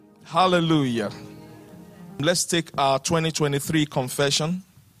Hallelujah. Let's take our 2023 confession.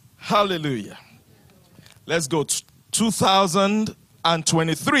 Hallelujah. Let's go.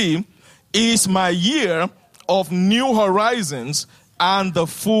 2023 is my year of new horizons and the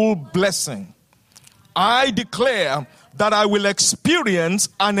full blessing. I declare that I will experience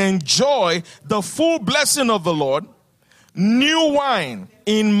and enjoy the full blessing of the Lord, new wine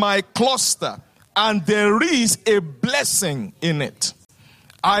in my cluster, and there is a blessing in it.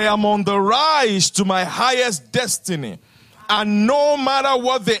 I am on the rise to my highest destiny, and no matter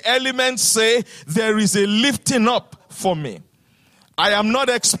what the elements say, there is a lifting up for me. I am not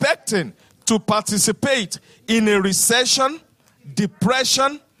expecting to participate in a recession,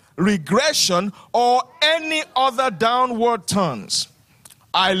 depression, regression, or any other downward turns.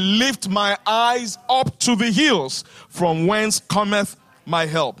 I lift my eyes up to the hills from whence cometh my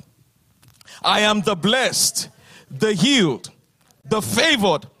help. I am the blessed, the healed, the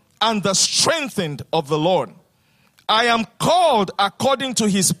favored, and the strengthened of the Lord. I am called according to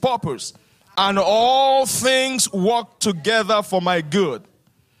his purpose, and all things work together for my good.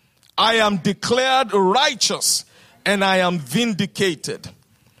 I am declared righteous, and I am vindicated.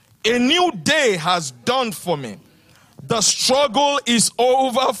 A new day has dawned for me. The struggle is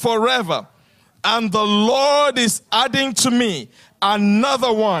over forever, and the Lord is adding to me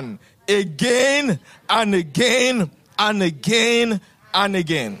another one again and again and again and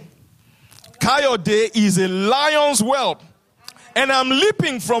again. Kayode is a lion's whelp, and I'm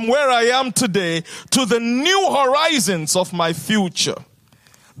leaping from where I am today to the new horizons of my future.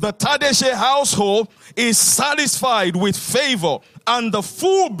 The Tadese household is satisfied with favor and the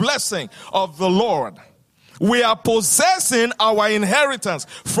full blessing of the Lord. We are possessing our inheritance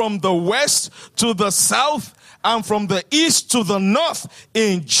from the west to the south and from the east to the north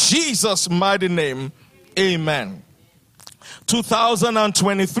in Jesus' mighty name. Amen.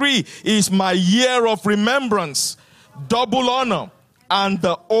 2023 is my year of remembrance, double honor, and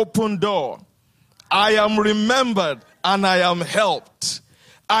the open door. I am remembered and I am helped.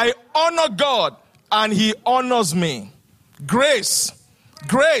 I honor God and he honors me. Grace,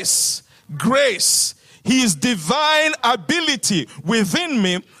 grace, grace. His divine ability within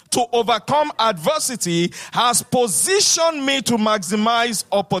me to overcome adversity has positioned me to maximize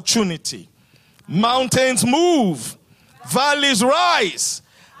opportunity. Mountains move, valleys rise.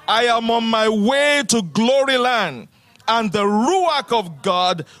 I am on my way to glory land, and the Ruach of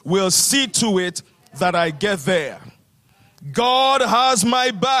God will see to it that I get there. God has my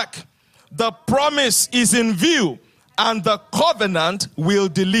back. The promise is in view, and the covenant will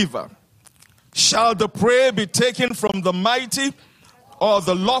deliver. Shall the prey be taken from the mighty, or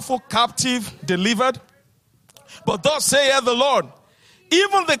the lawful captive delivered? But thus saith the Lord,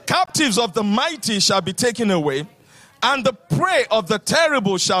 even the captives of the mighty shall be taken away, and the prey of the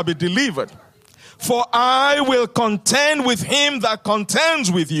terrible shall be delivered. For I will contend with him that contends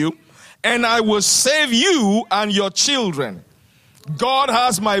with you, and I will save you and your children. God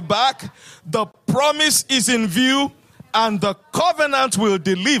has my back, the promise is in view, and the covenant will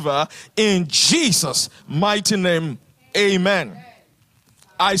deliver in Jesus' mighty name. Amen.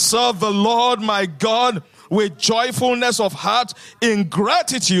 I serve the Lord my God with joyfulness of heart in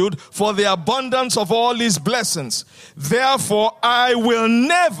gratitude for the abundance of all his blessings. Therefore, I will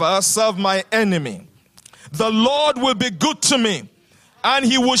never serve my enemy. The Lord will be good to me, and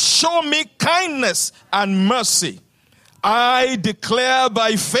he will show me kindness and mercy. I declare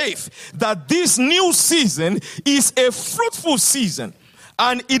by faith that this new season is a fruitful season,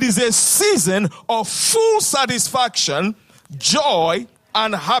 and it is a season of full satisfaction, joy,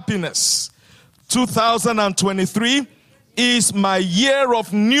 and happiness. 2023 is my year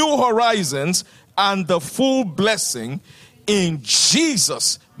of new horizons and the full blessing in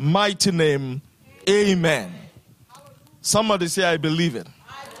Jesus' mighty name. Amen. Somebody say, I believe it.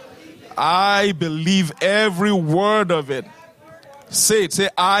 I believe every word of it. Say it. Say,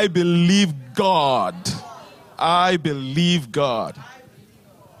 I believe God. I believe God.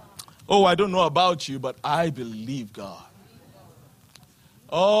 Oh, I don't know about you, but I believe God.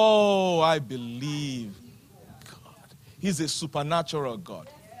 Oh, I believe God. He's a supernatural God.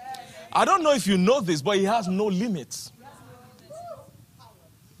 I don't know if you know this, but he has no limits.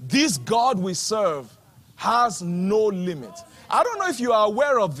 This God we serve has no limits. I don't know if you are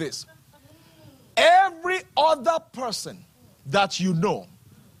aware of this. Every other person that you know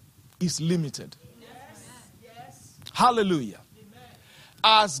is limited. Yes. Hallelujah. Amen.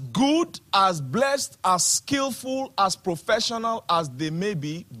 As good, as blessed, as skillful, as professional as they may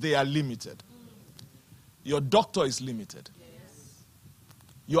be, they are limited. Your doctor is limited. Yes.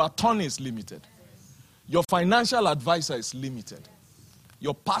 Your attorney is limited. Yes. Your financial advisor is limited.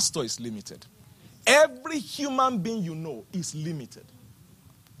 Your pastor is limited. Every human being you know is limited.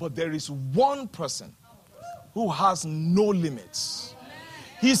 But there is one person who has no limits.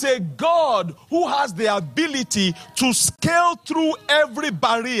 He's a God who has the ability to scale through every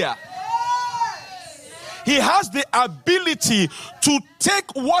barrier. He has the ability to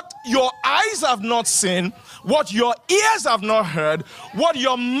take what your eyes have not seen, what your ears have not heard, what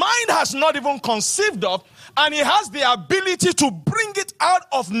your mind has not even conceived of, and he has the ability to bring it out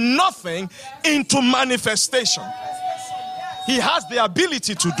of nothing into manifestation. He has the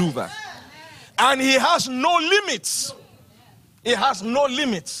ability to do that. And he has no limits. He has no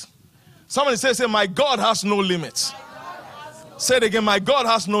limits. Somebody say, my God has no limits. Say it again, my God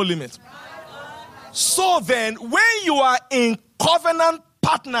has no limits. So then, when you are in covenant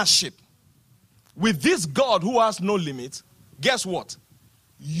partnership with this God who has no limits, guess what?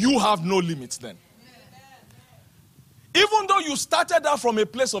 You have no limits then. Even though you started out from a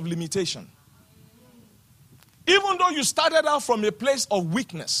place of limitation, even though you started out from a place of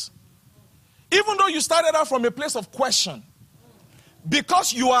weakness, even though you started out from a place of question,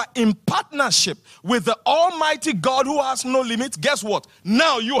 because you are in partnership with the Almighty God who has no limits, guess what?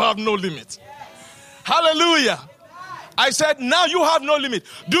 Now you have no limit. Hallelujah. I said, now you have no limit.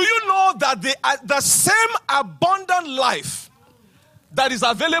 Do you know that the same abundant life that is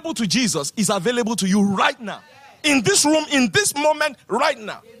available to Jesus is available to you right now? In this room, in this moment, right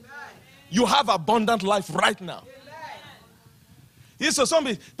now. You have abundant life right now. So some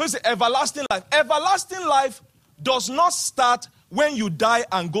people say everlasting life. Everlasting life does not start when you die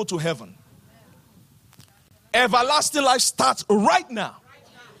and go to heaven. Everlasting life starts right now.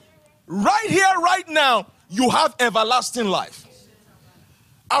 Right here, right now, you have everlasting life.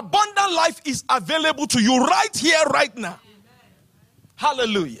 Abundant life is available to you right here, right now.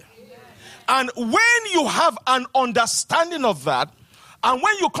 Hallelujah. And when you have an understanding of that, and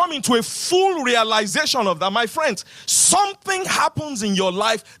when you come into a full realization of that, my friends, something happens in your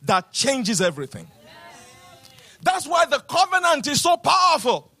life that changes everything. That's why the covenant is so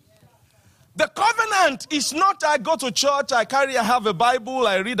powerful. The covenant is not I go to church, I have a Bible,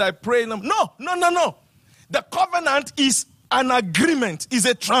 I read, I pray. No. The covenant is an agreement, is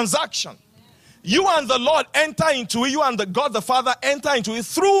a transaction. You and the Lord enter into it, you and the God the Father enter into it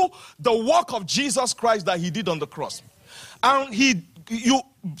through the work of Jesus Christ that he did on the cross. And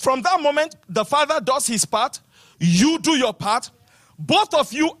from that moment, the Father does his part, you do your part, both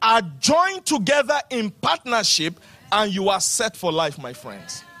of you are joined together in partnership, and you are set for life, my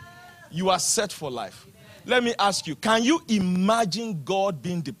friends. You are set for life. Let me ask you, can you imagine God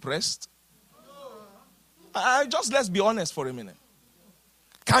being depressed? Let's be honest for a minute.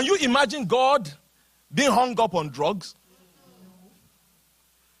 Can you imagine God being hung up on drugs?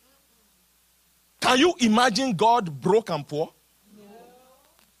 Can you imagine God broke and poor?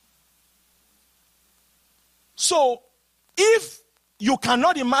 So, if you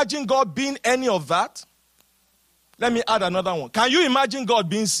cannot imagine God being any of that, let me add another one. Can you imagine God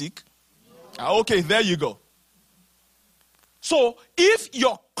being sick? Okay, there you go. So, if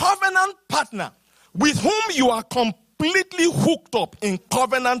your covenant partner with whom you are completely hooked up in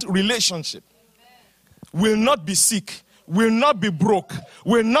covenant relationship will not be sick, will not be broke,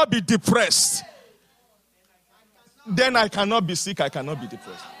 will not be depressed, then I cannot be sick, I cannot be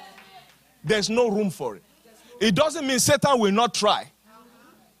depressed. There's no room for it. It doesn't mean Satan will not try.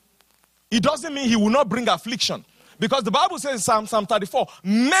 It doesn't mean he will not bring affliction. Because the Bible says in Psalm 34,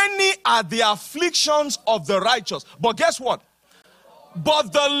 many are the afflictions of the righteous. But guess what?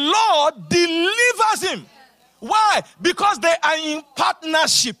 But the Lord delivers him. Why? Because they are in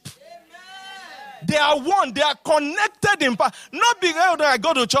partnership. They are one. They are connected in part. Not because I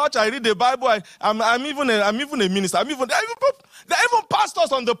go to church, I read the Bible, I'm even a minister. There are even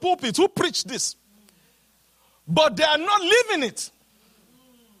pastors on the pulpit who preach this. But they are not living it.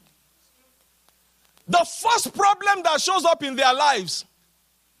 The first problem that shows up in their lives,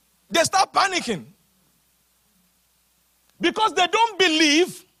 they start panicking. Because they don't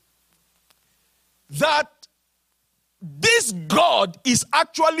believe that this God is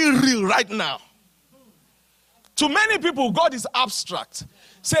actually real right now. To many people, God is abstract.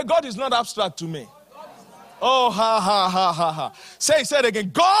 Say, God is not abstract to me. Oh, ha. Say it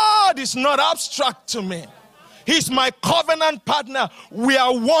again. God is not abstract to me. He's my covenant partner. We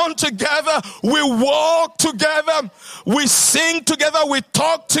are one together. We walk together. We sing together. We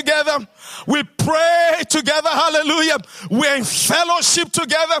talk together. We pray together. Hallelujah. We're in fellowship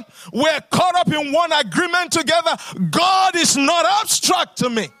together. We're caught up in one agreement together. God is not abstract to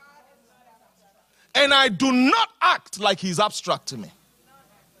me. And I do not act like he's abstract to me.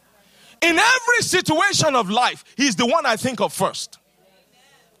 In every situation of life, he's the one I think of first.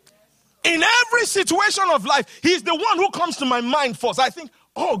 In every situation of life, he's the one who comes to my mind first. I think,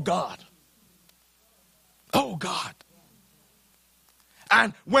 oh God. Oh God.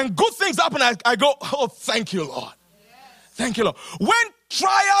 And when good things happen, I go, oh, thank you, Lord. Thank you, Lord. When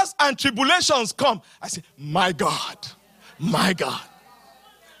trials and tribulations come, I say, my God. My God.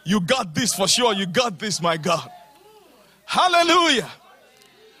 You got this for sure. You got this, my God. Hallelujah.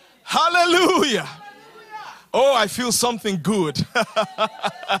 Hallelujah. Oh, I feel something good.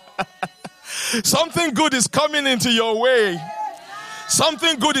 Something good is coming into your way.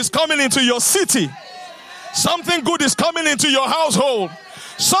 Something good is coming into your city. Something good is coming into your household.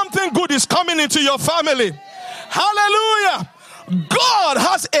 Something good is coming into your family. Hallelujah. God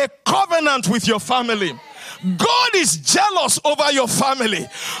has a covenant with your family. God is jealous over your family.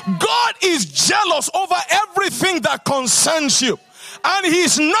 God is jealous over everything that concerns you. And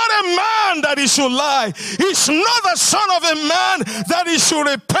he's not a man that he should lie. He's not the son of a man that he should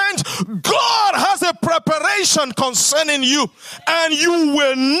repent. God has a preparation concerning you. And you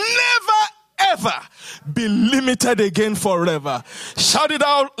will never, ever be limited again forever. Shout it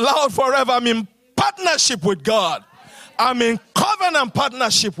out loud forever. I'm in partnership with God. I'm in covenant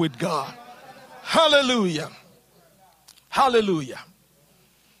partnership with God. Hallelujah. Hallelujah.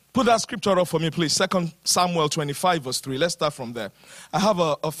 Put that scripture up for me, please. 2 Samuel 25, verse 3. Let's start from there. I have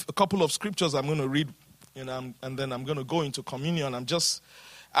a couple of scriptures I'm going to read, and then I'm going to go into communion.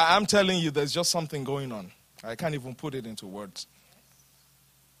 I'm telling you, there's just something going on. I can't even put it into words.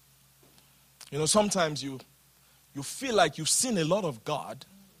 Sometimes you feel like you've seen a lot of God.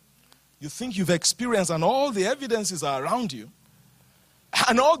 You think you've experienced, and all the evidences are around you.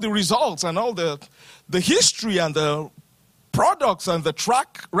 And all the results, and all the history, and the products, and the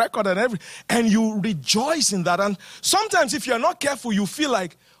track record, and everything. And you rejoice in that. And sometimes if you're not careful, you feel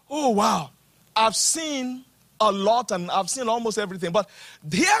like, oh wow, I've seen a lot, and I've seen almost everything. But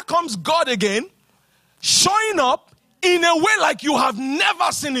here comes God again, showing up in a way like you have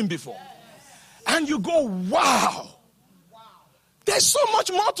never seen him before. And you go, wow. There's so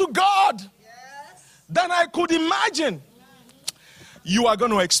much more to God than I could imagine. You are going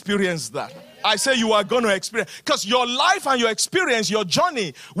to experience that. I say you are going to experience. Because your life and your experience, your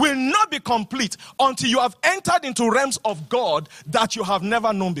journey will not be complete until you have entered into realms of God that you have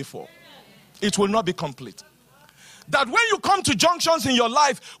never known before. It will not be complete. That when you come to junctions in your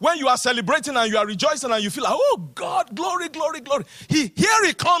life, when you are celebrating and you are rejoicing and you feel like, oh God, glory, glory, glory. Here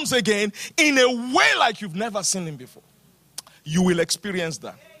he comes again in a way like you've never seen him before. You will experience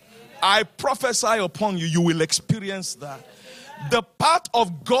that. I prophesy upon you, you will experience that. The part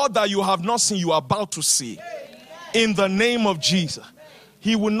of God that you have not seen, you are about to see. In the name of Jesus.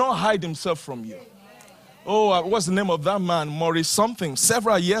 He will not hide himself from you. Oh, what's the name of that man? Maurice something.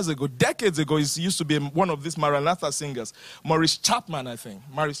 Several years ago, decades ago, he used to be one of these Maranatha singers. Maurice Chapman, I think.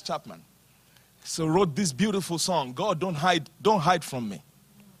 Maurice Chapman. So wrote this beautiful song. God, don't hide from me.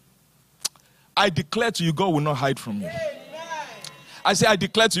 I declare to you, God will not hide from you. I say, I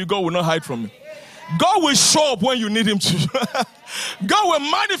declare to you, God will not hide from me. God will show up when you need him to. God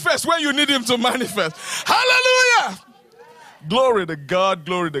will manifest when you need him to manifest. Hallelujah. Glory to God.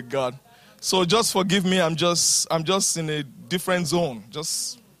 Glory to God. So just forgive me. I'm just in a different zone.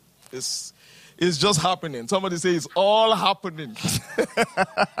 It's just happening. Somebody say it's all happening.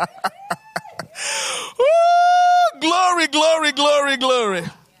 Woo! Glory, glory, glory, glory.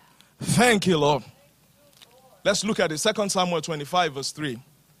 Thank you, Lord. Let's look at it. 2 Samuel 25, verse 3.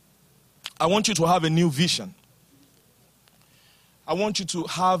 I want you to have a new vision. I want you to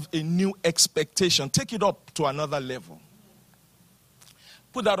have a new expectation. Take it up to another level.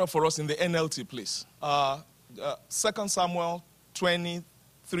 Put that up for us in the NLT, please. 2 Samuel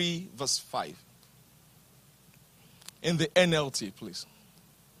 23, verse 5. In the NLT, please.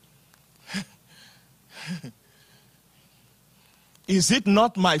 Is it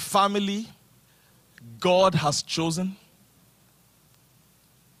not my family God has chosen?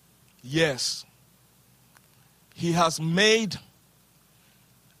 Yes. He has made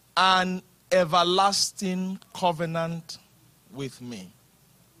an everlasting covenant with me.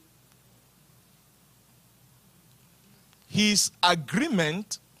 His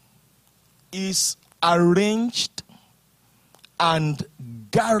agreement is arranged and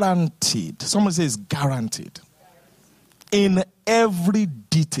guaranteed. Someone says guaranteed. In every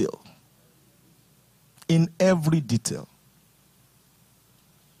detail. In every detail.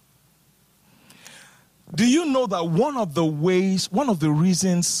 Do you know that one of the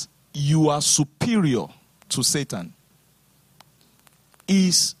reasons you are superior to Satan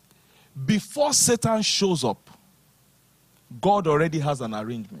is before Satan shows up, God already has an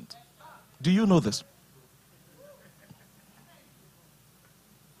arrangement. Do you know this?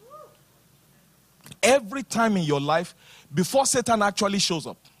 every time in your life, before Satan actually shows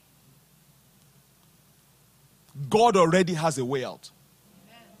up, God already has a way out.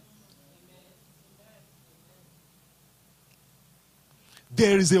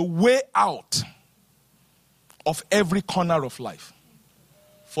 There is a way out of every corner of life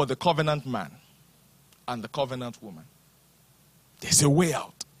for the covenant man and the covenant woman. There's a way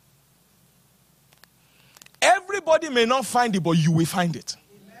out. Everybody may not find it, but you will find it.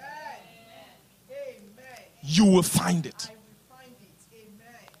 Amen. You will find it.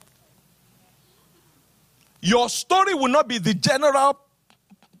 Amen. Your story will not be the general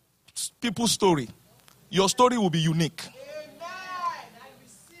people's story. Your story will be unique. Amen. I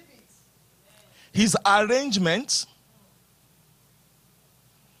receive it. His arrangement,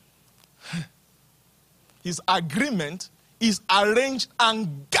 his agreement is arranged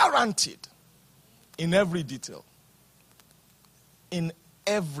and guaranteed in every detail. In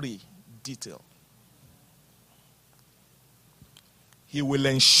every detail. He will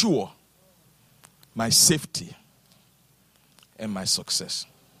ensure my safety and my success.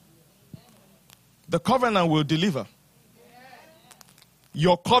 The covenant will deliver.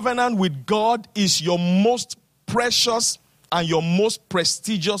 Your covenant with God is your most precious and your most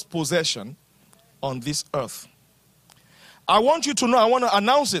prestigious possession on this earth. I want you to know, I want to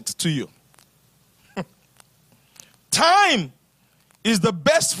announce it to you. Time is the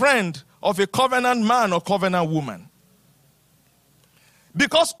best friend of a covenant man or covenant woman.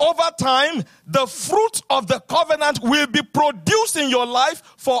 Because over time, the fruit of the covenant will be produced in your life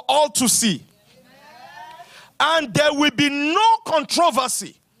for all to see. And there will be no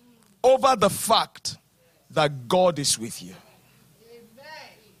controversy over the fact that God is with you.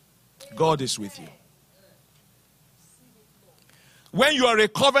 God is with you. When you are a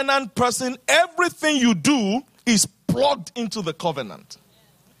covenant person, everything you do is plugged into the covenant.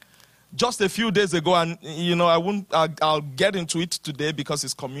 Just a few days ago, and I'll get into it today because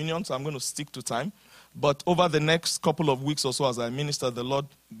it's communion, so I'm going to stick to time. But over the next couple of weeks or so, as I minister, the Lord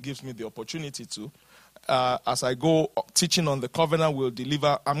gives me the opportunity to. As I go teaching on the covenant will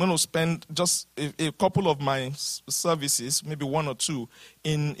deliver, I'm going to spend just a couple of my services, maybe one or two,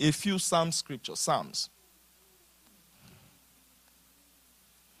 in a few Psalms.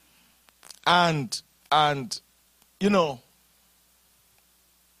 And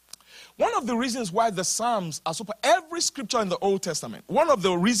one of the reasons why the Psalms are so every scripture in the Old Testament, one of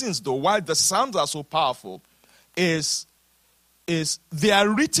the reasons though why the Psalms are so powerful is they are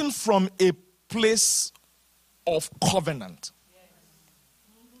written from a place of covenant.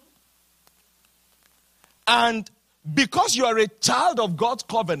 And because you are a child of God's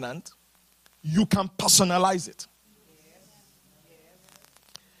covenant, you can personalize it.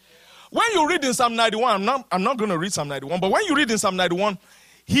 When you read in Psalm 91, I'm not going to read Psalm 91, but when you read in Psalm 91,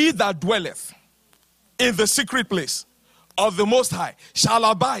 he that dwelleth in the secret place of the Most High shall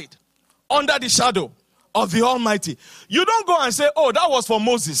abide under the shadow of the Almighty. You don't go and say, oh, that was for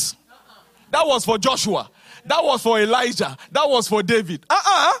Moses. That was for Joshua. That was for Elijah. That was for David.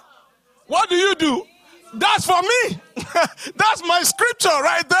 What do? That's for me. That's my scripture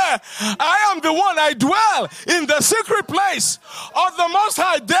right there. I am the one, I dwell in the secret place of the Most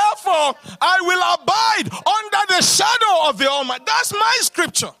High. Therefore, I will abide under the shadow of the Almighty. That's my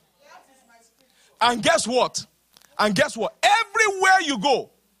scripture. And guess what? Everywhere you go,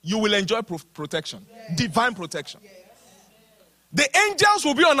 you will enjoy protection. Divine protection. The angels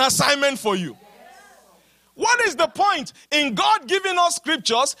will be on assignment for you. What is the point in God giving us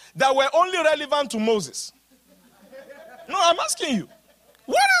scriptures that were only relevant to Moses? No, I'm asking you.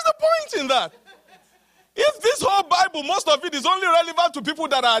 What is the point in that? If this whole Bible, most of it is only relevant to people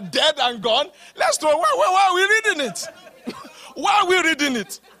that are dead and gone, let's throw. Why are we reading it? Why are we reading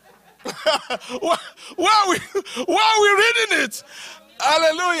it? Why are we reading it?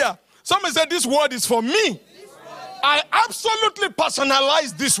 Hallelujah. Somebody said this word is for me. I absolutely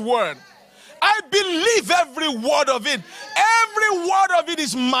personalize this word. I believe every word of it. Every word of it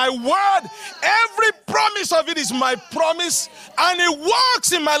is my word. Every promise of it is my promise. And it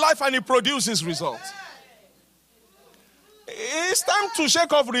works in my life and it produces results. It's time to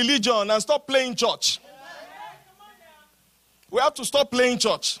shake off religion and stop playing church. We have to stop playing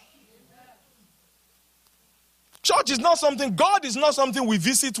church. Church is not something, God is not something we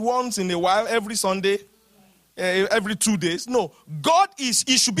visit once in a while, every Sunday. Every 2 days. No, God he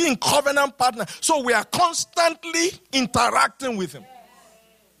should be in covenant partner. So we are constantly interacting with him.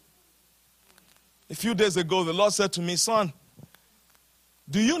 A few days ago, the Lord said to me, son,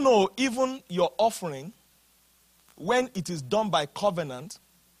 do you know even your offering, when it is done by covenant,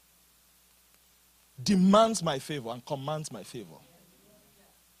 demands my favor and commands my favor?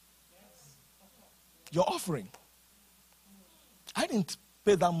 Your offering. I didn't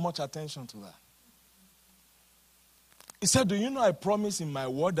pay that much attention to that. He said, do you know I promise in my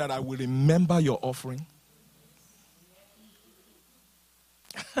word that I will remember your offering?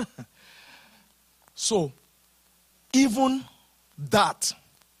 So, even that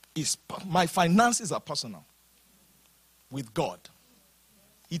is, my finances are personal with God.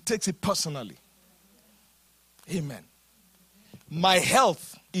 He takes it personally. Amen. My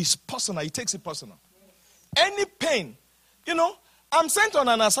health is personal. He takes it personal. Any pain, I'm sent on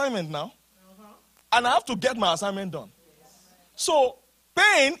an assignment now, and I have to get my assignment done. So,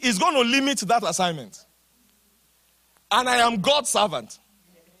 pain is going to limit that assignment. And I am God's servant.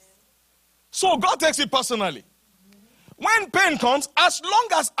 So, God takes it personally. When pain comes, as long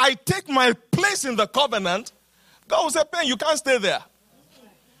as I take my place in the covenant, God will say, pain, you can't stay there.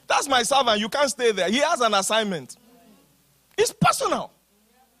 That's my servant, you can't stay there. He has an assignment. It's personal.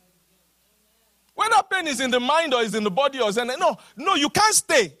 Whether pain is in the mind or is in the body or something, no, you can't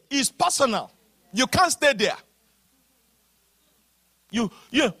stay. It's personal. You can't stay there.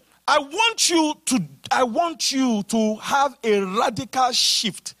 I want you to have a radical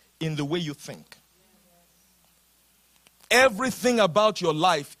shift in the way you think. Everything about your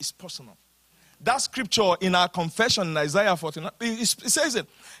life is personal. That scripture in our confession in Isaiah 49, it says it.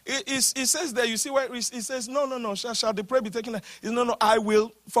 It says there, you see where it says, no, shall the prayer be taken? No, I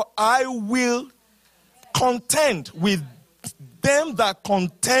will contend with them that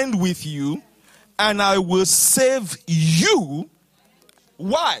contend with you, and I will save you.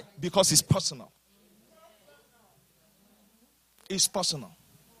 Why? Because it's personal. It's personal.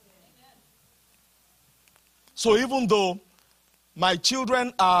 So even though my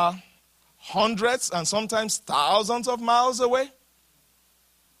children are hundreds and sometimes thousands of miles away,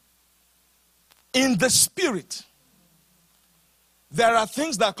 in the spirit, there are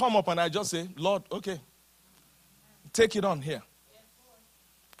things that come up and I just say, Lord, okay, take it on here.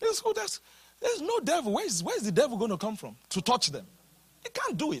 There's no devil. Where's the devil going to come from to touch them? He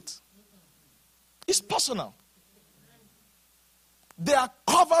can't do it. It's personal. They are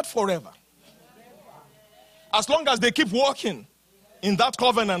covered forever. As long as they keep walking in that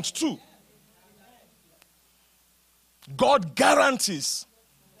covenant too. God guarantees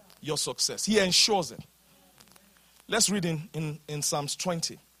your success. He ensures it. Let's read in Psalms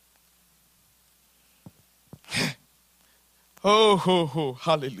 20. Oh,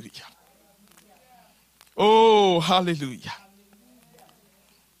 hallelujah. Oh, hallelujah.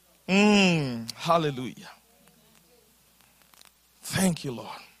 Hallelujah. Thank you,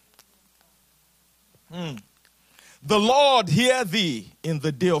 Lord. The Lord hear thee in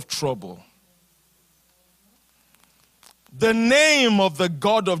the day of trouble. The name of the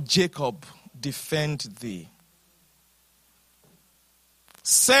God of Jacob defend thee.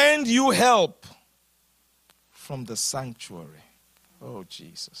 Send you help from the sanctuary. Oh,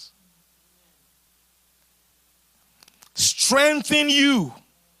 Jesus. Strengthen you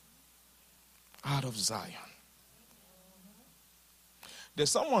out of Zion. There's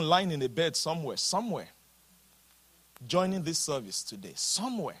someone lying in a bed somewhere, joining this service today,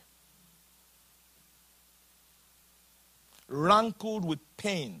 somewhere, rankled with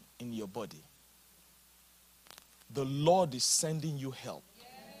pain in your body. The Lord is sending you help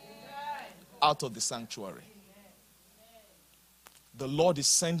out of the sanctuary. The Lord is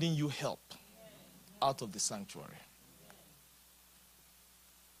sending you help out of the sanctuary.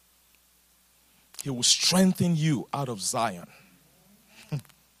 He will strengthen you out of Zion.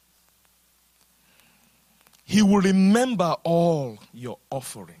 He will remember all your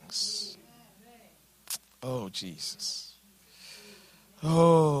offerings. Oh, Jesus.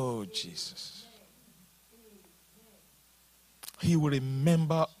 Oh, Jesus. He will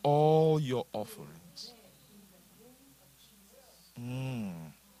remember all your offerings.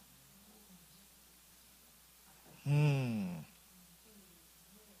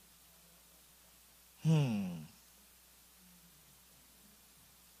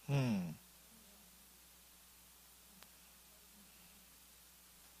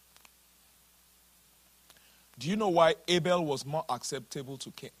 Do you know why Abel was more acceptable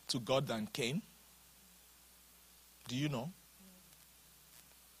to God than Cain? Do you know?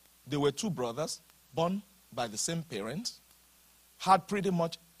 They were two brothers, born by the same parents, had pretty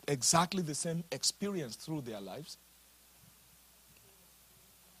much exactly the same experience through their lives.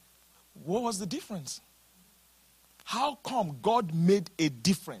 What was the difference? How come God made a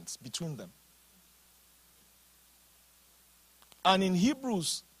difference between them? And in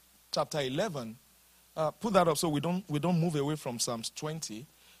Hebrews chapter 11, put that up so we don't move away from Psalms 20,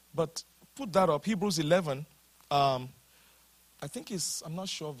 but put that up. Hebrews 11, I think it's, I'm not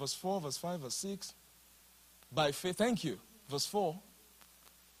sure, verse 4, verse 5, verse 6. By faith, thank you. Verse 4.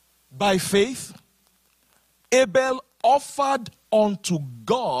 By faith, Abel offered unto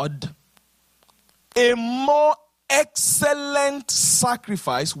God a more excellent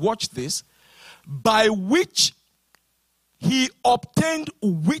sacrifice, watch this, by which he obtained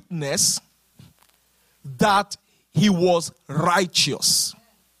witness that he was righteous.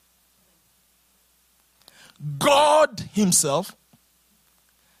 God himself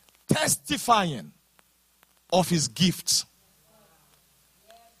testifying of his gifts.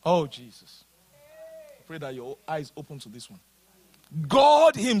 Oh, Jesus. I pray that your eyes open to this one.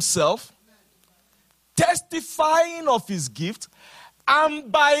 God himself testifying of his gift,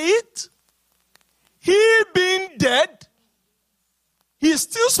 and by it, he being dead, he is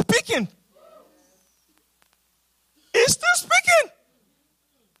still speaking. He's still speaking.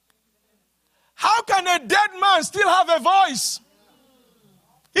 How can a dead man still have a voice?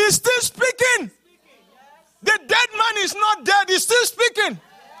 He's still speaking. The dead man is not dead. He's still speaking.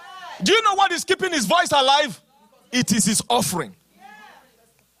 Do you know what is keeping his voice alive? It is his offering.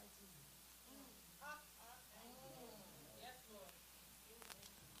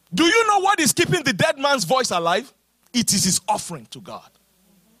 Do you know what is keeping the dead man's voice alive? It is his offering to God.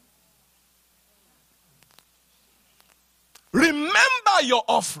 Remember your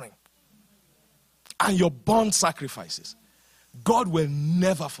offering and your burnt sacrifices. God will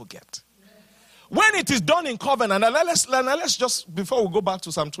never forget. When it is done in covenant, and let's just, before we go back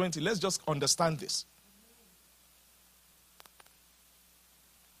to Psalm 20, let's just understand this.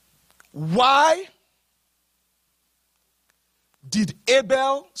 Why did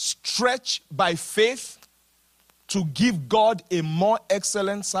Abel stretch by faith to give God a more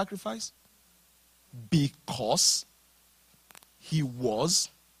excellent sacrifice? Because he was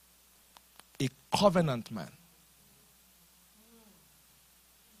a covenant man.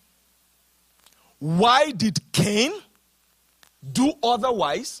 Why did Cain do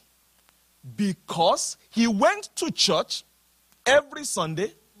otherwise? Because he went to church every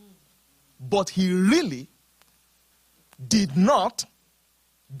Sunday, but he really did not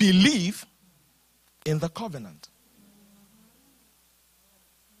believe in the covenant.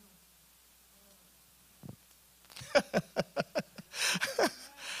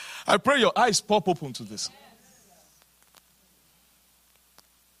 I pray your eyes pop open to this.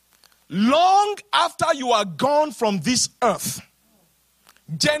 Long after you are gone from this earth,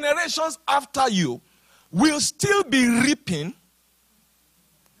 generations after you will still be reaping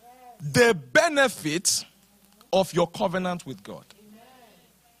the benefits of your covenant with God.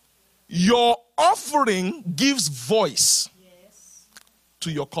 Your offering gives voice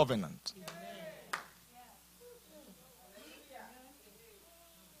to your covenant.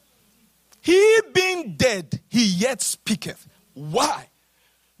 He being dead, he yet speaketh. Why?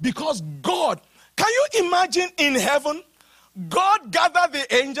 Because God, can you imagine in heaven, God gathered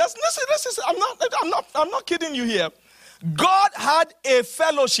the angels? Listen, I'm not kidding you here. God had a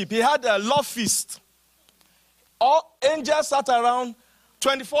fellowship. He had a love feast. All angels sat around,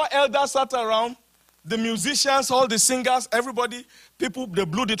 24 elders sat around, the musicians, all the singers, everybody, people, they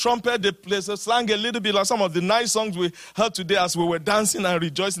blew the trumpet, they sang a little bit like some of the nice songs we heard today as we were dancing and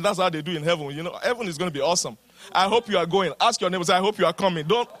rejoicing. That's how they do in heaven. You know, heaven is going to be awesome. I hope you are going. Ask your neighbors, I hope you are coming.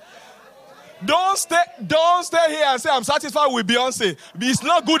 Don't stay here and say, I'm satisfied with Beyonce. It's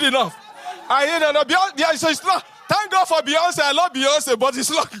not good enough. I hear that Beyonce, so it's not. Thank God for Beyonce. I love Beyonce, but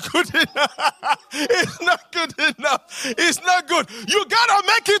it's not good enough. It's not good enough. It's not good. You gotta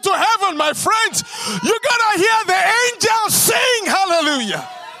make it to heaven, my friends. You gotta hear the angels sing hallelujah.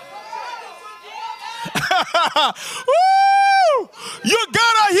 Woo! You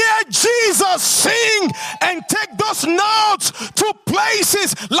gotta hear Jesus sing and take those notes to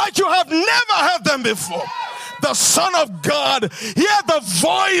places like you have never heard them before. The Son of God, hear the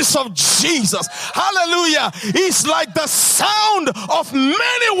voice of Jesus. Hallelujah. It's like the sound of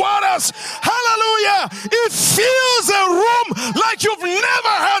many waters. Hallelujah. It fills a room like you've never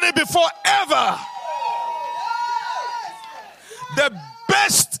heard it before, ever. The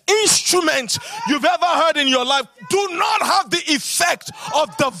best instrument you've ever heard in your life do not have the effect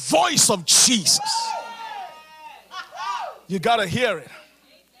of the voice of Jesus. You got to hear it.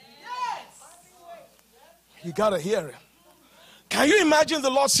 You got to hear it. Can you imagine the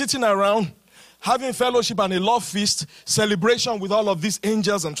Lord sitting around having fellowship and a love feast, celebration with all of these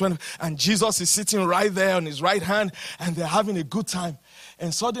angels and Jesus is sitting right there on his right hand and they're having a good time.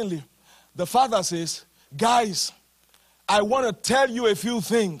 And suddenly the Father says, guys, I want to tell you a few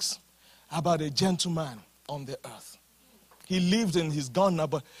things about a gentleman on the earth. He lived and he's gone now,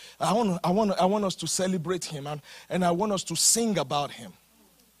 but I want us to celebrate him and I want us to sing about him.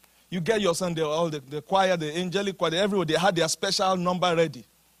 You get your son, all the choir, the angelic choir, everyone, they had their special number ready.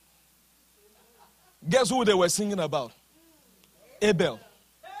 Guess who they were singing about? Abel.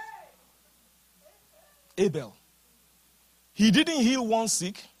 Abel. He didn't heal one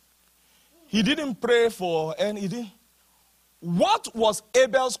sick. He didn't pray for anything. What was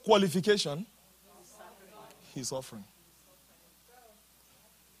Abel's qualification? His offering.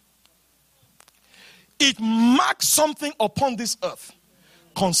 It marks something upon this earth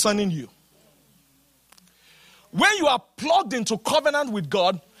concerning you. When you are plugged into covenant with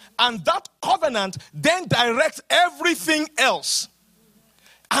God, and that covenant then directs everything else.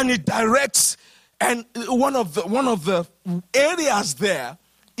 And it directs, and one of the areas there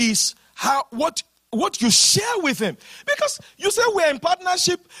is what you share with him. Because you say we're in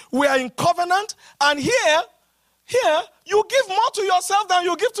partnership, we are in covenant, and here you give more to yourself than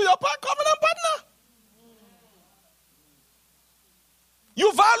you give to your covenant partner.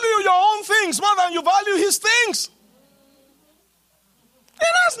 You value your own things more than you value his things. And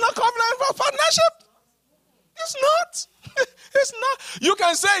that's not covenant for partnership. It's not. It's not. You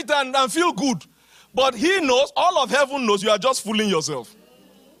can say it and feel good. But he knows, all of heaven knows, you are just fooling yourself.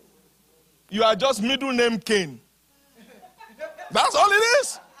 You are just middle name Cain. That's all it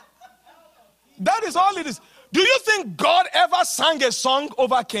is. That is all it is. Do you think God ever sang a song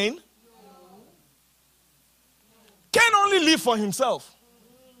over Cain? Cain only lived for himself.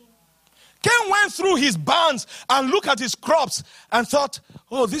 Cain went through his barns and looked at his crops and thought,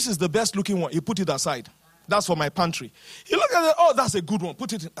 oh, this is the best looking one. He put it aside. That's for my pantry. He looked at it, oh, that's a good one.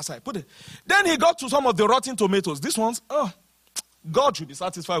 Put it aside. Put it. Then he got to some of the rotten tomatoes. These ones, oh, God should be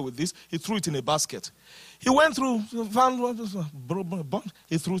satisfied with this. He threw it in a basket. He went through, he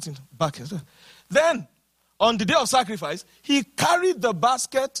threw it in a basket. Then, on the day of sacrifice, he carried the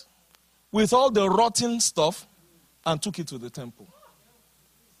basket with all the rotten stuff and took it to the temple.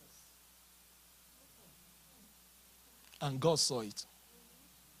 And God saw it.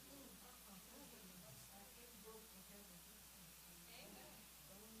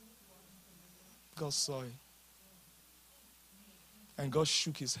 God saw it. And God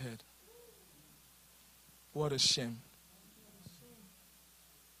shook his head. What a shame.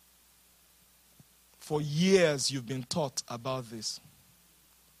 For years you've been taught about this.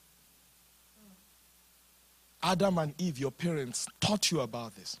 Adam and Eve, your parents, taught you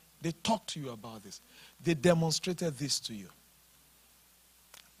about this. They talked to you about this. They demonstrated this to you.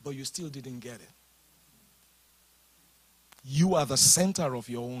 But you still didn't get it. You are the center of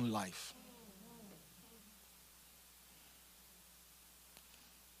your own life.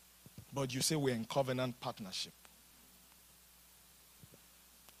 But you say we're in covenant partnership.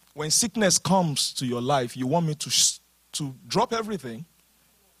 When sickness comes to your life, you want me to drop everything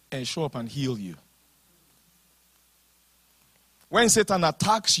and show up and heal you. When Satan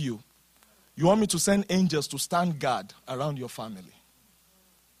attacks you, you want me to send angels to stand guard around your family.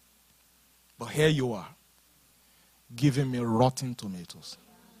 But here you are, giving me rotten tomatoes.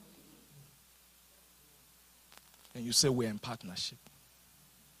 And you say we're in partnership.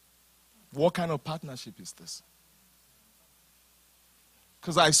 What kind of partnership is this?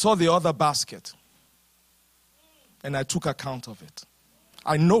 Because I saw the other basket and I took account of it.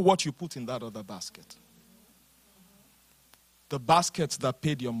 I know what you put in that other basket. The basket that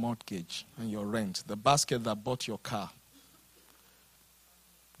paid your mortgage and your rent. The basket that bought your car.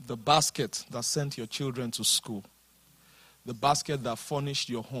 The basket that sent your children to school. The basket that furnished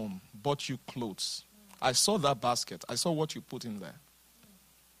your home, bought you clothes. I saw that basket. I saw what you put in there.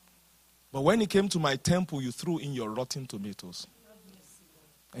 But when it came to my temple, you threw in your rotten tomatoes.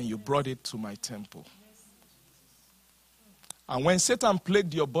 And you brought it to my temple. And when Satan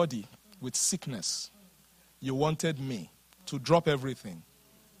plagued your body with sickness, you wanted me to drop everything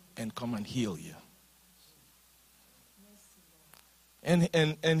and come and heal you.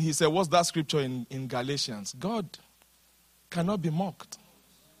 And he said, what's that scripture in Galatians? God cannot be mocked.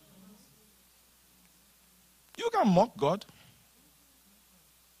 You can mock God.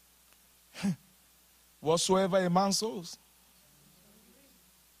 Whatsoever a man sows.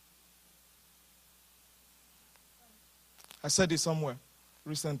 I said it somewhere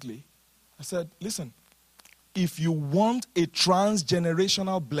recently. I said, listen, if you want a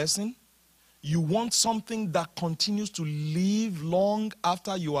transgenerational blessing, you want something that continues to live long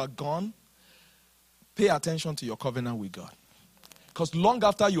after you are gone, pay attention to your covenant with God. Because long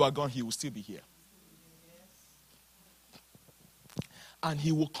after you are gone, he will still be here. And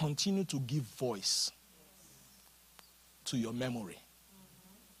he will continue to give voice to your memory.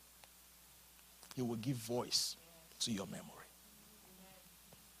 He will give voice to your memory.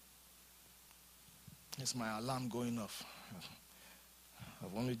 It's my alarm going off.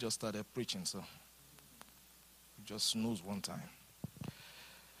 I've only just started preaching, so just snooze one time.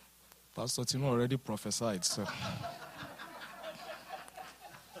 Pastor Tino already prophesied, so.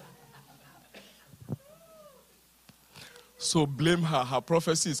 So blame her. Her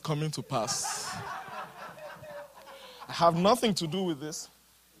prophecy is coming to pass. I have nothing to do with this.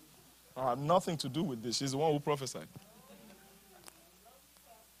 I have nothing to do with this. She's the one who prophesied.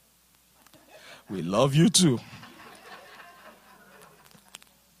 We love you too.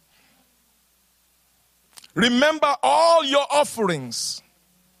 Remember all your offerings.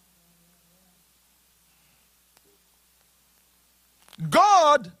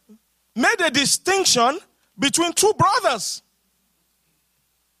 God made a distinction between two brothers.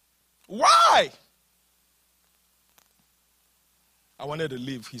 Why? I wanted to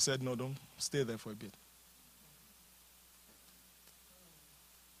leave. He said, no, don't stay there for a bit.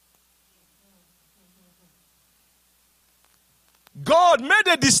 God made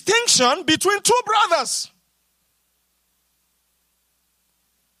a distinction between two brothers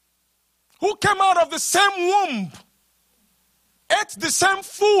who came out of the same womb, ate the same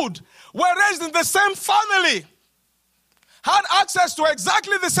food, were raised in the same family, had access to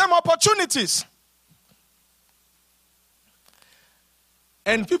exactly the same opportunities.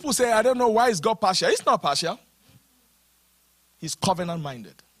 And people say, I don't know why is God partial. He's not partial. He's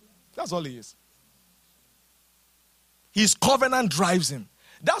covenant-minded. That's all he is. His covenant drives him.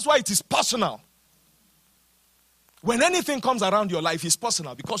 That's why it is personal. When anything comes around your life, it's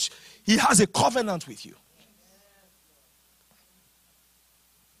personal because he has a covenant with you.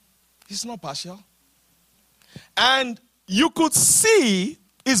 He's not partial. And you could see,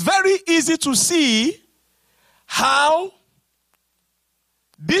 it's very easy to see how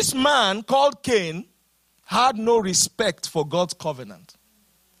this man called Cain had no respect for God's covenant.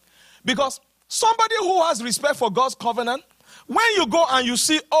 Because somebody who has respect for God's covenant, when you go and you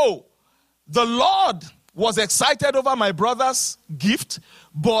see, oh, the Lord was excited over my brother's gift,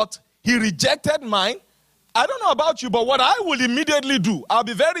 but he rejected mine. I don't know about you, but what I will immediately do, I'll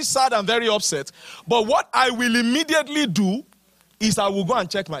be very sad and very upset, but what I will immediately do is I will go and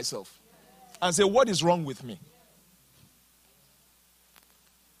check myself and say, what is wrong with me?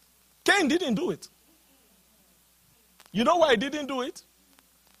 Cain didn't do it. You know why he didn't do it?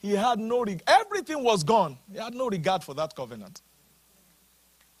 He had no regard. Everything was gone. He had no regard for that covenant.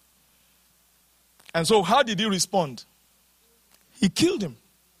 And so how did he respond? He killed him.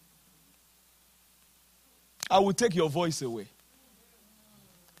 I will take your voice away.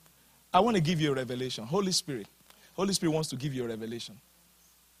 I want to give you a revelation. Holy Spirit wants to give you a revelation.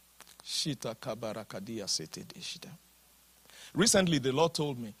 Recently, the Lord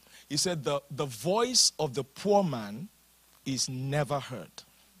told me, he said, the voice of the poor man is never heard.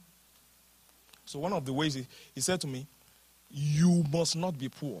 So one of the ways he said to me, you must not be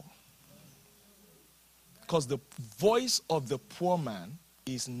poor. Because the voice of the poor man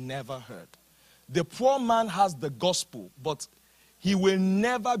is never heard. The poor man has the gospel, but he will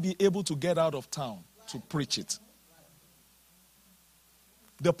never be able to get out of town to preach it.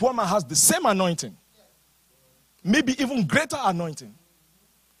 The poor man has the same anointing, maybe even greater anointing,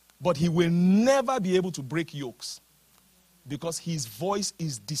 but he will never be able to break yokes because his voice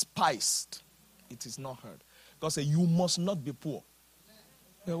is despised. It is not heard. God said, you must not be poor.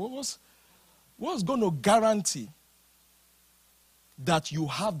 Yeah, what's going to guarantee that you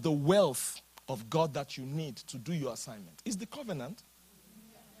have the wealth of God that you need to do your assignment? It's the covenant.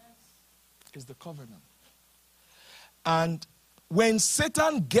 It's the covenant. And when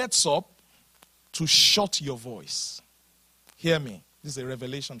Satan gets up to shut your voice, hear me, this is a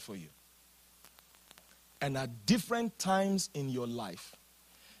revelation for you. And at different times in your life,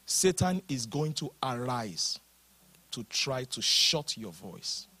 Satan is going to arise to try to shut your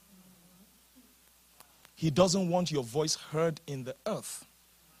voice. He doesn't want your voice heard in the earth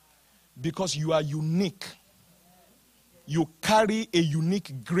because you are unique. You carry a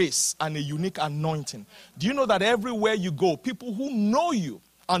unique grace and a unique anointing. Do you know that everywhere you go, people who know you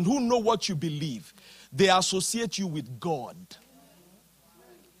and who know what you believe, they associate you with God.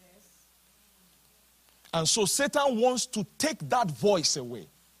 And so Satan wants to take that voice away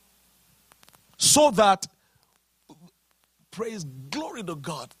so that, praise, glory to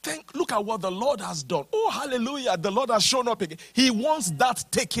God. Look at what the Lord has done. Oh, hallelujah, the Lord has shown up again. He wants that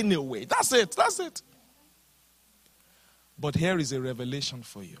taken away. That's it, that's it. But here is a revelation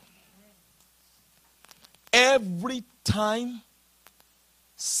for you. Every time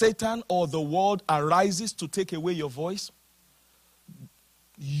Satan or the world arises to take away your voice,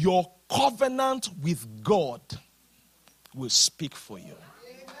 your covenant with God will speak for you.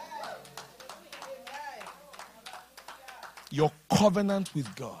 Your covenant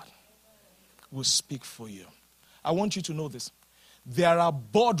with God will speak for you. I want you to know this. There are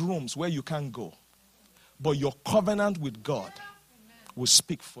boardrooms where you can't go, but your covenant with God will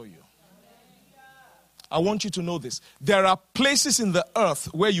speak for you. I want you to know this. There are places in the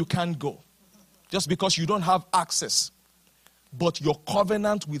earth where you can't go just because you don't have access, but your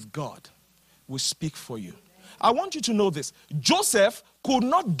covenant with God will speak for you. I want you to know this. Joseph could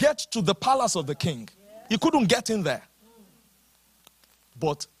not get to the palace of the king. He couldn't get in there.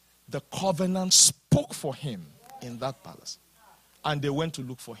 But the covenant spoke for him in that palace. And they went to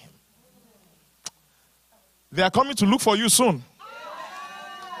look for him. They are coming to look for you soon.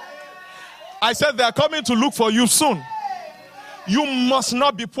 I said they are coming to look for you soon. You must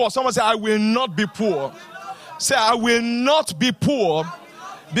not be poor. Someone say, I will not be poor. Say, I will not be poor.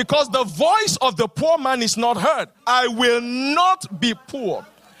 Because the voice of the poor man is not heard. I will not be poor.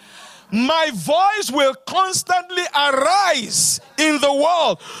 My voice will constantly arise in the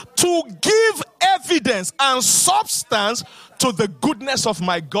world to give evidence and substance to the goodness of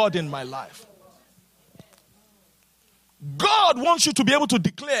my God in my life. God wants you to be able to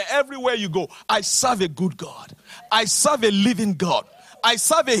declare everywhere you go, I serve a good God. I serve a living God. I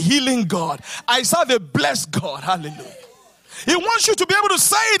serve a healing God. I serve a blessed God. Hallelujah. He wants you to be able to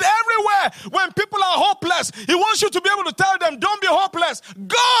say it everywhere when people are hopeless. He wants you to be able to tell them, don't be hopeless.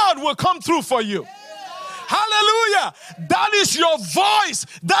 God will come through for you. Hallelujah. That is your voice.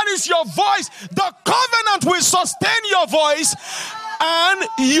 That is your voice. The covenant will sustain your voice, and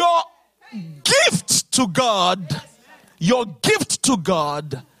your gift to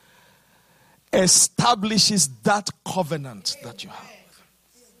God, establishes that covenant that you have.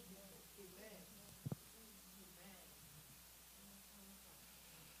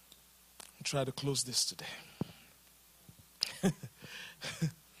 Try to close this today.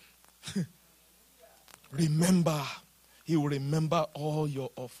 Remember, he will remember all your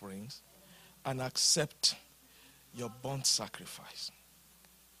offerings and accept your burnt sacrifice.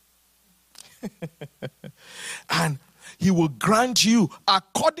 And he will grant you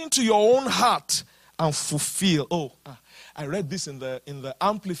according to your own heart and fulfill. I read this in the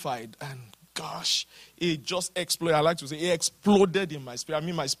Amplified, and gosh, it just exploded. I like to say it exploded in my spirit. I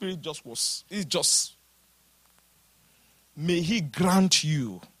mean, my spirit may he grant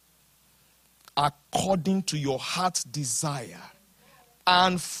you according to your heart's desire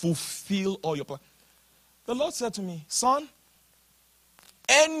and fulfill all your plans. The Lord said to me, son,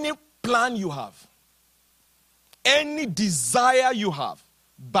 any plan you have, any desire you have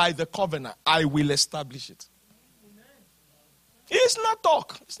by the covenant, I will establish it. It's not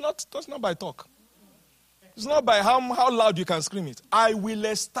talk. That's not by talk. It's not by how loud you can scream it. I will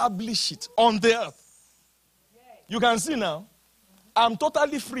establish it on the earth. You can see now, I'm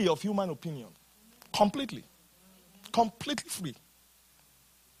totally free of human opinion. Completely. Completely free.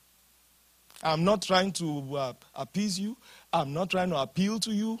 I'm not trying to appease you. I'm not trying to appeal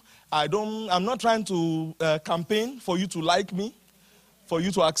to you. I'm not trying to campaign for you to like me, for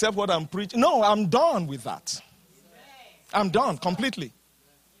you to accept what I'm preaching. No, I'm done with that. I'm done completely.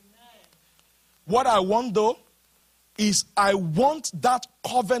 What I want, though, is I want that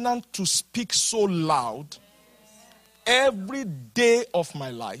covenant to speak so loud every day of my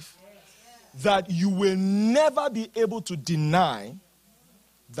life that you will never be able to deny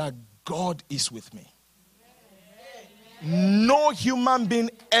that God is with me. No human being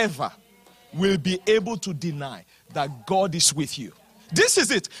ever will be able to deny that God is with you. This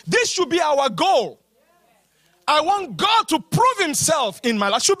is it. This should be our goal. I want God to prove himself in my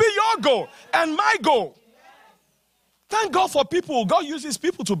life. Should be your goal and my goal. Thank God for people. God uses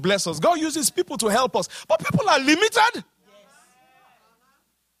people to bless us. God uses people to help us. But people are limited. People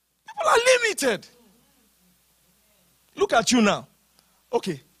are limited. Look at you now.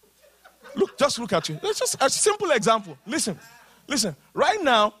 Okay. Just look at you. It's just a simple example. Listen. Right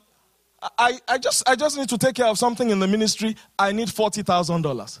now, I just need to take care of something in the ministry. I need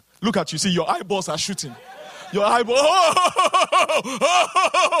 $40,000. Look at you. See, your eyeballs are shooting. Your eyeball.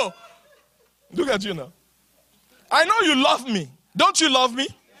 Look at you now. I know you love me. Don't you love me?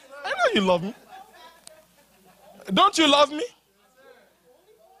 I know you love me. Don't you love me?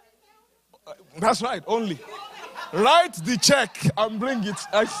 That's right, only. Write the check and bring it.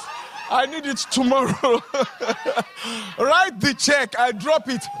 I need it tomorrow. Write the check, I drop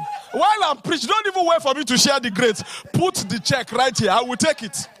it. While I'm preaching, don't even wait for me to share the grace. Put the check right here. I will take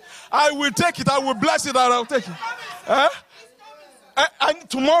it. I will take it. I will bless it and I'll take it. And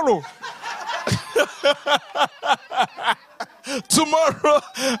tomorrow. tomorrow,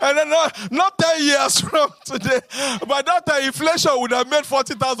 and then not 10 years from today. By that time, inflation would have made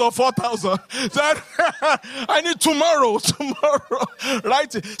 40,000 or 4,000. So I need tomorrow,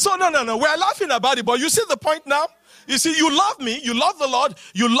 right? So no. We're laughing about it, but you see the point now? You see, you love me, you love the Lord,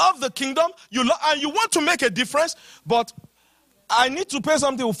 you love the kingdom, and you want to make a difference, but I need to pay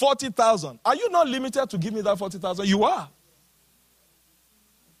something with 40,000. Are you not limited to give me that 40,000? You are.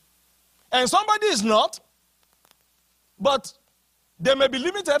 And somebody is not, but they may be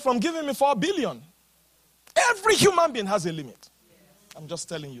limited from giving me 4 billion. Every human being has a limit. I'm just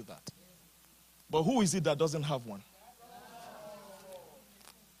telling you that. But who is it that doesn't have one?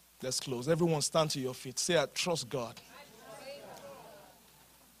 Let's close. Everyone stand to your feet. Say, I trust God.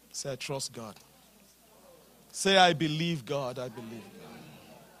 Say, I trust God. Say, I believe God. I believe God.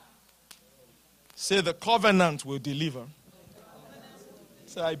 Say, the covenant will deliver.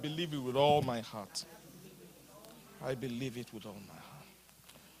 Say, I believe it with all my heart. I believe it with all my heart.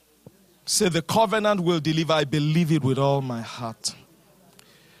 Say, the covenant will deliver. I believe it with all my heart.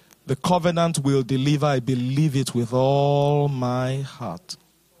 The covenant will deliver. I believe it with all my heart.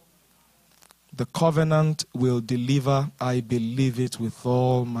 The covenant will deliver. I believe it with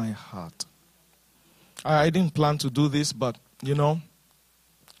all my heart. I didn't plan to do this, but,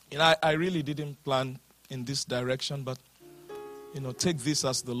 I really didn't plan in this direction, but, take this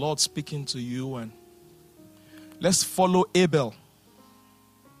as the Lord speaking to you, and let's follow Abel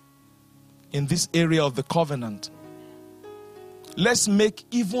in this area of the covenant. Let's make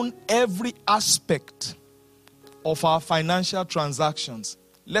even every aspect of our financial transactions,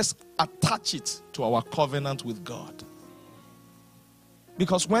 let's attach it to our covenant with God.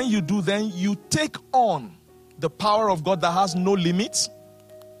 Because when you do, then you take on the power of God that has no limits,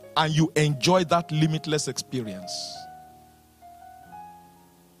 and you enjoy that limitless experience.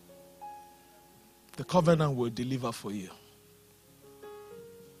 The covenant will deliver for you.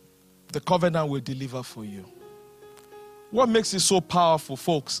 The covenant will deliver for you. What makes it so powerful,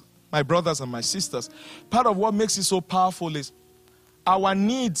 folks, my brothers and my sisters, part of what makes it so powerful is our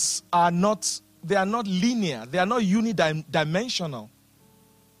needs are not linear. They are not unidimensional.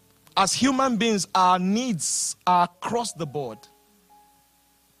 As human beings, our needs are across the board.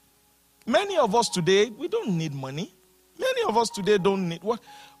 Many of us today, we don't need money. Many of us today don't need what,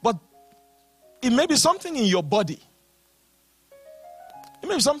 but it may be something in your body. It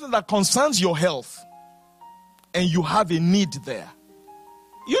may be something that concerns your health, and you have a need there.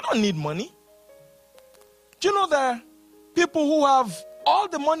 You don't need money. Do you know there are people who have all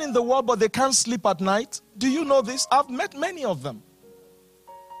the money in the world, but they can't sleep at night? Do you know this? I've met many of them.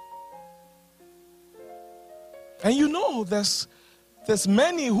 And there's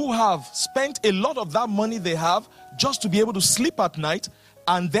many who have spent a lot of that money they have just to be able to sleep at night,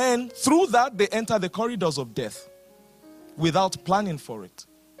 and then through that they enter the corridors of death without planning for it.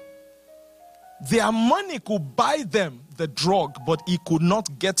 Their money could buy them the drug, but it could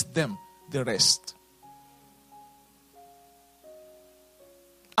not get them the rest.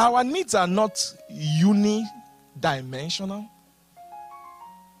 Our needs are not unidimensional.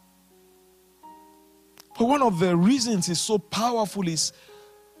 But one of the reasons it's so powerful is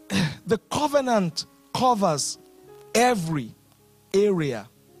the covenant covers every area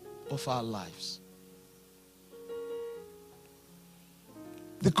of our lives.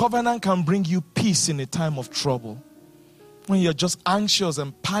 The covenant can bring you peace in a time of trouble. When you're just anxious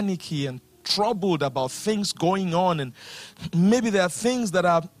and panicky and troubled about things going on, and maybe there are things that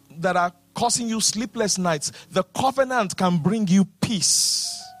are causing you sleepless nights, the covenant can bring you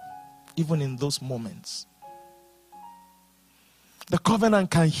peace even in those moments. The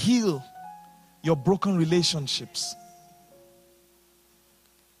covenant can heal your broken relationships.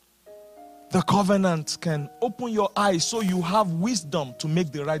 The covenant can open your eyes so you have wisdom to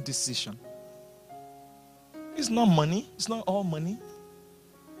make the right decision. It's not money. It's not all money.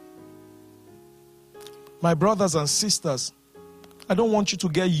 My brothers and sisters, I don't want you to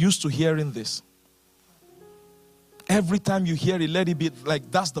get used to hearing this. Every time you hear it, let it be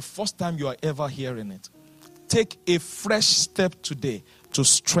like that's the first time you are ever hearing it. Take a fresh step today to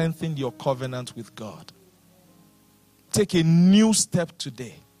strengthen your covenant with God. Take a new step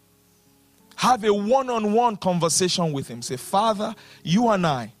today. Have a one-on-one conversation with him. Say, Father, you and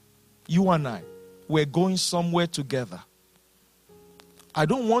I, we're going somewhere together. I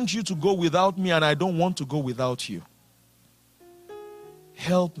don't want you to go without me, and I don't want to go without you.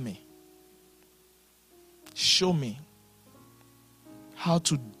 Help me. Show me how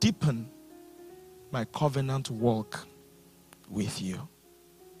to deepen my covenant walk with you.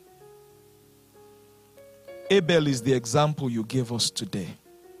 Abel is the example you gave us today.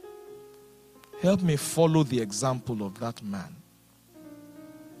 Help me follow the example of that man.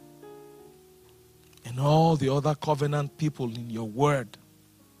 and all the other covenant people in your word.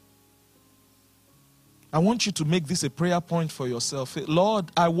 I want you to make this a prayer point for yourself.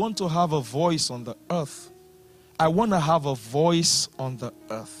 Lord, I want to have a voice on the earth. I want to have a voice on the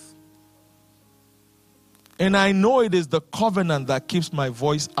earth. And I know it is the covenant that keeps my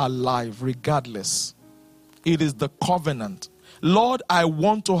voice alive regardless. It is the covenant. Lord, I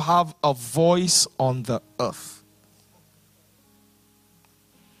want to have a voice on the earth.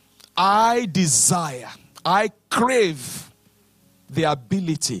 I desire, I crave the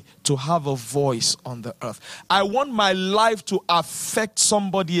ability to have a voice on the earth. I want my life to affect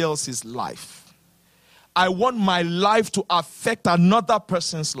somebody else's life. I want my life to affect another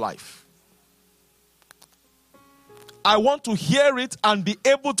person's life. I want to hear it and be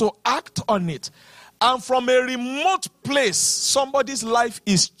able to act on it. And from a remote place, somebody's life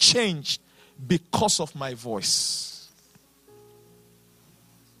is changed because of my voice.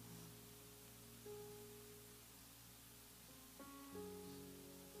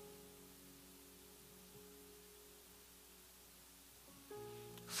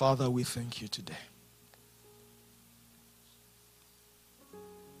 Father, we thank you today.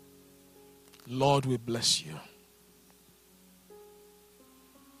 Lord, we bless you.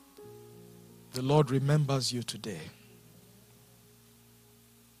 The Lord remembers you today.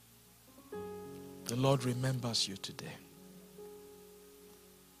 The Lord remembers you today.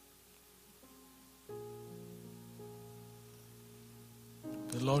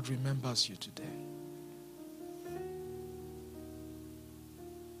 The Lord remembers you today.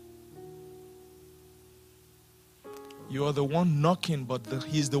 You are the one knocking, but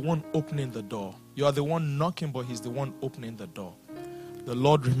He's the one opening the door. You are the one knocking, but He's the one opening the door. The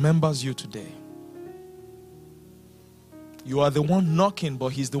Lord remembers you today. You are the one knocking, but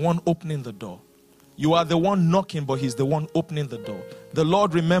He's the one opening the door. You are the one knocking, but He's the one opening the door. The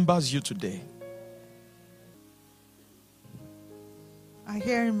Lord remembers you today. I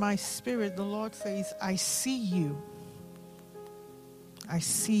hear in my spirit the Lord says, I see you. I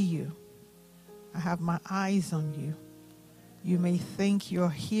see you. I have my eyes on you. You may think you're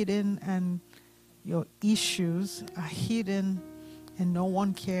hidden and your issues are hidden and no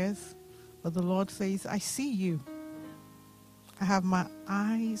one cares. But the Lord says, I see you. I have my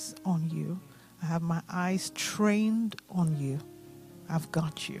eyes on you. I have my eyes trained on you. I've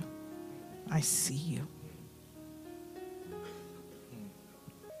got you. I see you.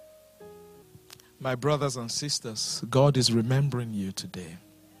 My brothers and sisters, God is remembering you today.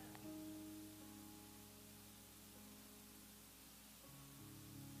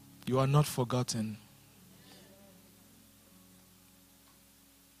 You are not forgotten.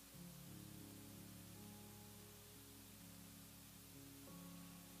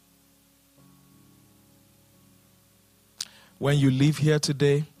 When you leave here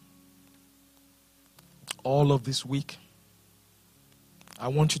today, all of this week, I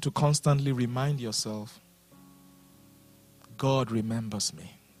want you to constantly remind yourself, God remembers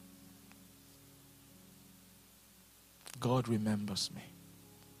me. God remembers me.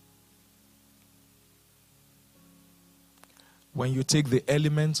 When you take the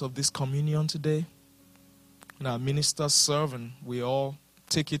elements of this communion today, and our ministers serve, and we all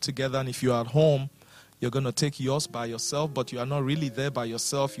take it together, and if you're at home, you're going to take yours by yourself, but you are not really there by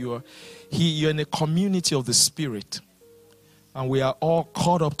yourself. You're in a community of the Spirit. And we are all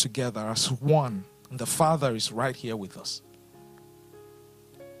caught up together as one. And the Father is right here with us.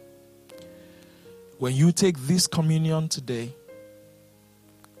 When you take this communion today,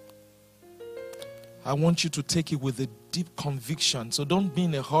 I want you to take it with a deep conviction. So don't be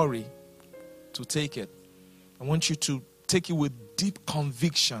in a hurry to take it. I want you to take it with deep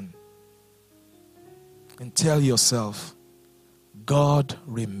conviction. And tell yourself, God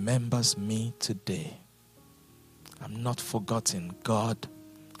remembers me today. I'm not forgotten. God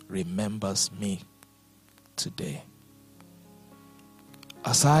remembers me today.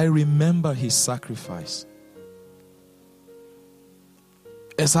 As I remember His sacrifice,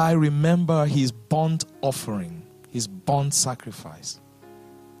 as I remember His burnt offering, His burnt sacrifice,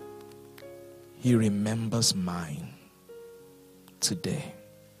 He remembers mine today.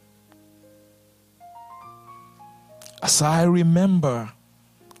 As I remember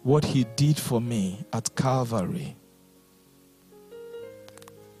what He did for me at Calvary,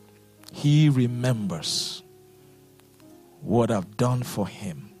 He remembers what I've done for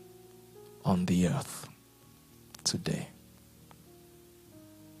Him on the earth today.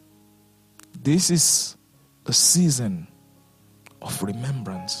 This is a season of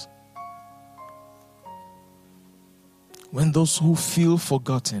remembrance. When those who feel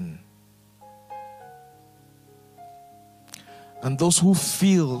forgotten and those who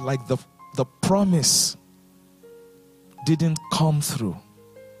feel like the the promise didn't come through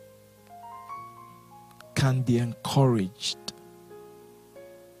can be encouraged,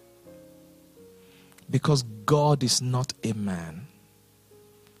 because God is not a man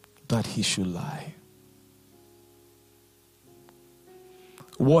that he should lie.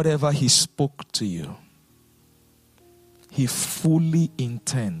 Whatever he spoke to you, he fully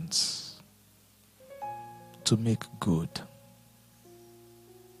intends to make good.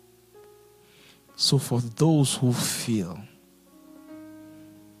 So for those who feel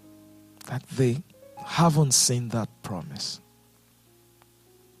that they haven't seen that promise,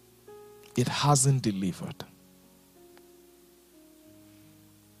 it hasn't delivered,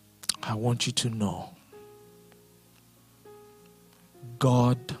 I want you to know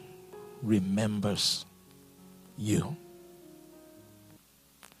God remembers you.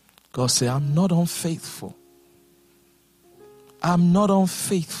 God said, I'm not unfaithful. I'm not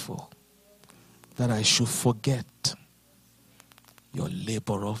unfaithful that I should forget your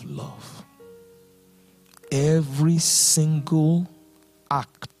labor of love. Every single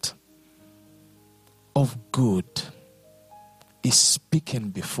act of good is speaking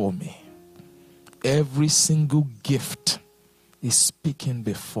before me. Every single gift is speaking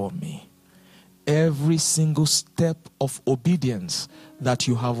before me. Every single step of obedience that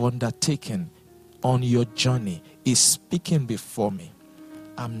you have undertaken on your journey is speaking before me.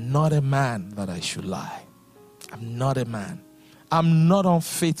 I'm not a man that I should lie. I'm not a man. I'm not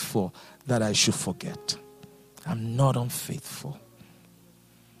unfaithful that I should forget. I'm not unfaithful.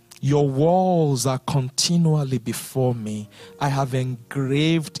 Your walls are continually before me. I have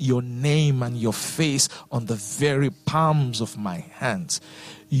engraved your name and your face on the very palms of my hands.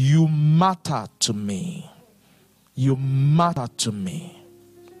 You matter to me. You matter to me.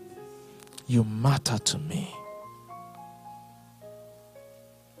 You matter to me.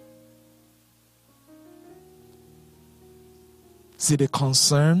 Is it a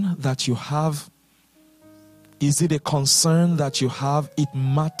concern that you have? Is it a concern that you have? It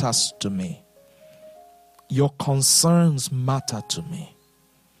matters to me. Your concerns matter to me.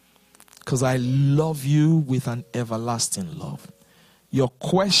 Because I love you with an everlasting love. Your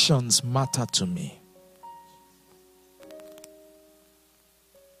questions matter to me.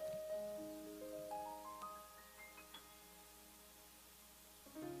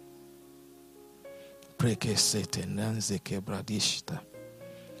 Prekesete nanzeke bradishta.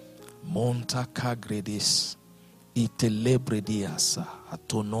 Monta kagredis. Itelebrediasa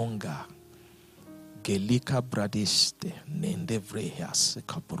atononga. Gelika bradiste nendevrehias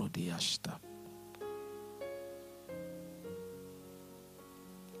kaprodiashta.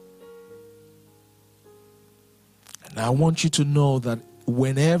 And I want you to know that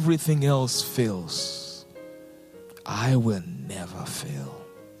when everything else fails, I will never fail.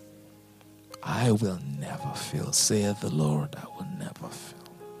 I will never fail, saith the Lord. I will never fail.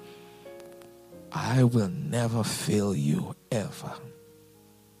 I will never fail you ever.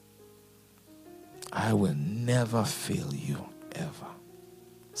 I will never fail you ever,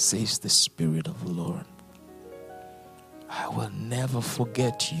 says the Spirit of the Lord. I will never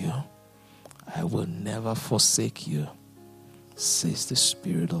forget you. I will never forsake you, says the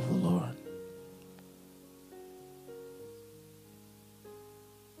Spirit of the Lord.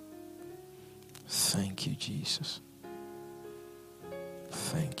 Thank you, Jesus.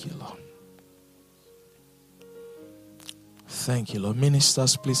 Thank you, Lord. Thank you, Lord.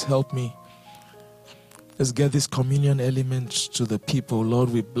 Ministers, please help me. Let's get these communion elements to the people. Lord,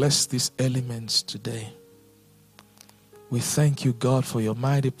 we bless these elements today. We thank you, God, for your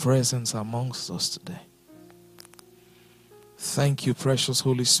mighty presence amongst us today. Thank you, precious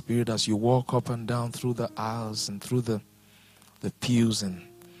Holy Spirit, as you walk up and down through the aisles and through the pews and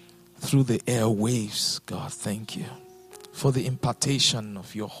through the airwaves. God, thank you for the impartation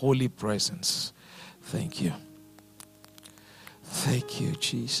of your holy presence. Thank you. Thank you,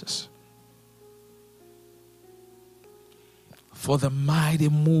 Jesus, for the mighty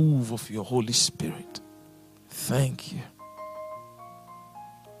move of your Holy Spirit. Thank you.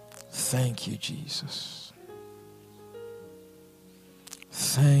 Thank you, Jesus.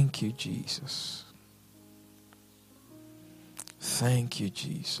 Thank you, Jesus. Thank you,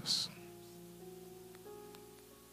 Jesus.